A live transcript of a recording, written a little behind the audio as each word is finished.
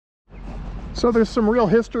So there's some real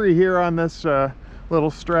history here on this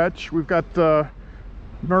little stretch. We've got the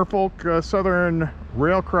Norfolk Southern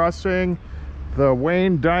Rail Crossing, the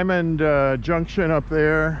Wayne Diamond Junction up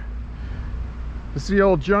there. This is the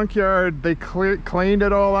old junkyard. They cleaned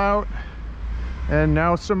it all out, and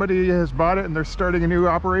now somebody has bought it and they're starting a new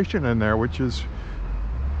operation in there, which is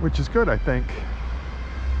good, I think.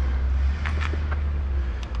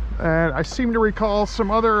 And I seem to recall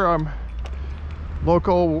some other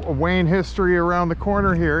local Wayne history around the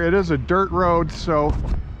corner here. It is a dirt road, so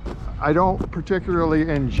I don't particularly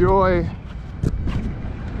enjoy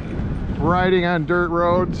riding on dirt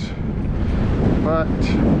roads, but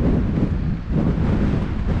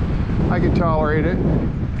I can tolerate it.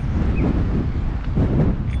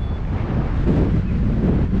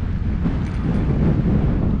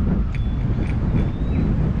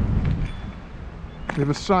 We have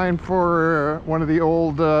a sign for one of the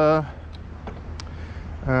old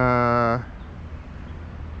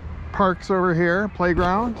parks over here,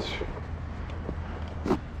 playgrounds.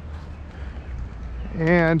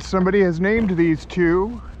 And somebody has named these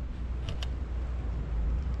two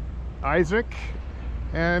Isaac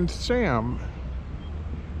and Sam.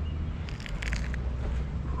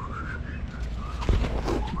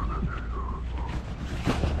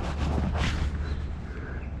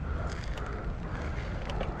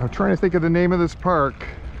 I'm trying to think of the name of this park.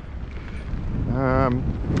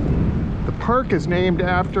 The park is named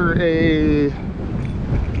after a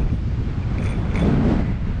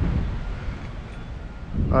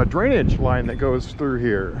drainage line that goes through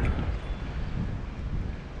here.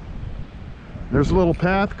 There's a little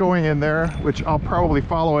path going in there, which I'll probably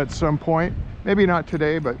follow at some point. Maybe not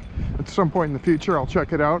today, but at some point in the future I'll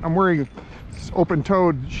check it out. I'm wearing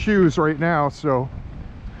open-toed shoes right now, so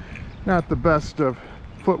not the best of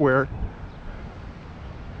footwear.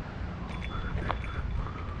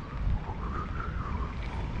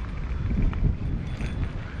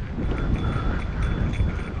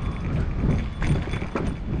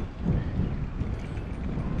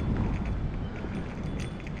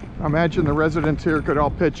 I imagine the residents here could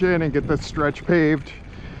all pitch in and get this stretch paved,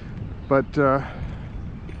 but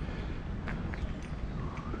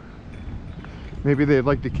maybe they'd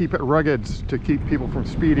like to keep it rugged to keep people from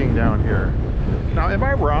speeding down here. Now, am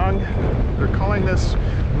I wrong? They're calling this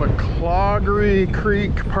McClaughrey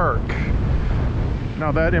Creek Park.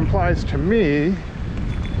 Now that implies to me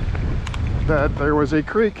that there was a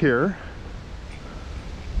creek here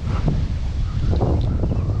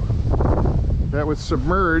that was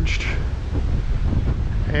submerged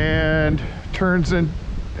and turned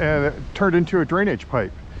into a drainage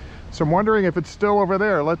pipe. So I'm wondering if it's still over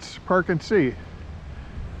there. Let's park and see.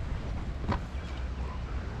 I'm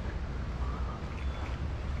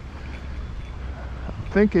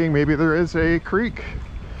thinking maybe there is a creek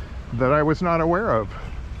that I was not aware of.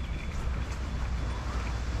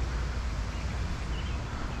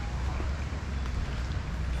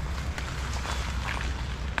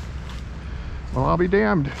 Well, I'll be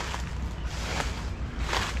damned.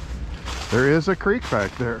 There is a creek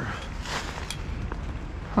back there.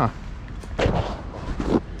 Huh.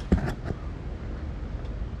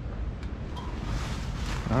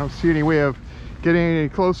 I don't see any way of getting any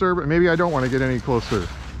closer, but maybe I don't want to get any closer.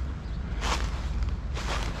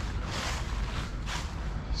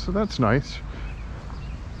 So that's nice.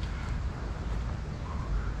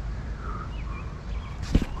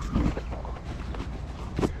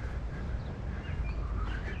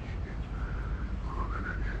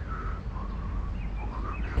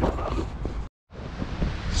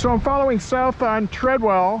 So I'm following south on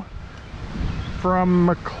Treadwell from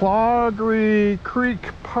McClaughrey Creek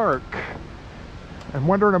Park. I'm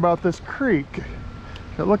wondering about this creek.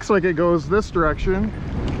 It looks like it goes this direction.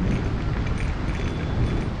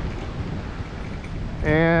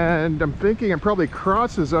 And I'm thinking it probably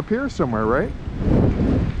crosses up here somewhere, right?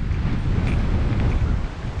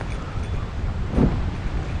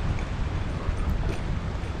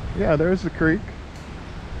 Yeah, there's the creek.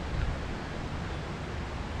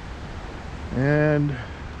 And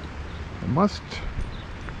it must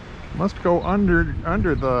go under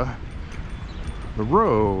the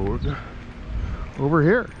road over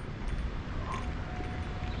here.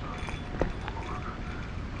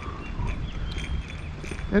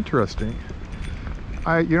 Interesting.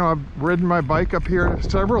 I've ridden my bike up here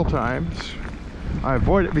several times. I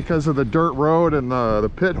avoid it because of the dirt road and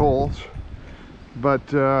the pit holes,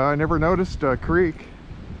 but I never noticed a creek.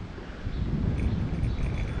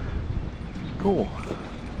 Cool.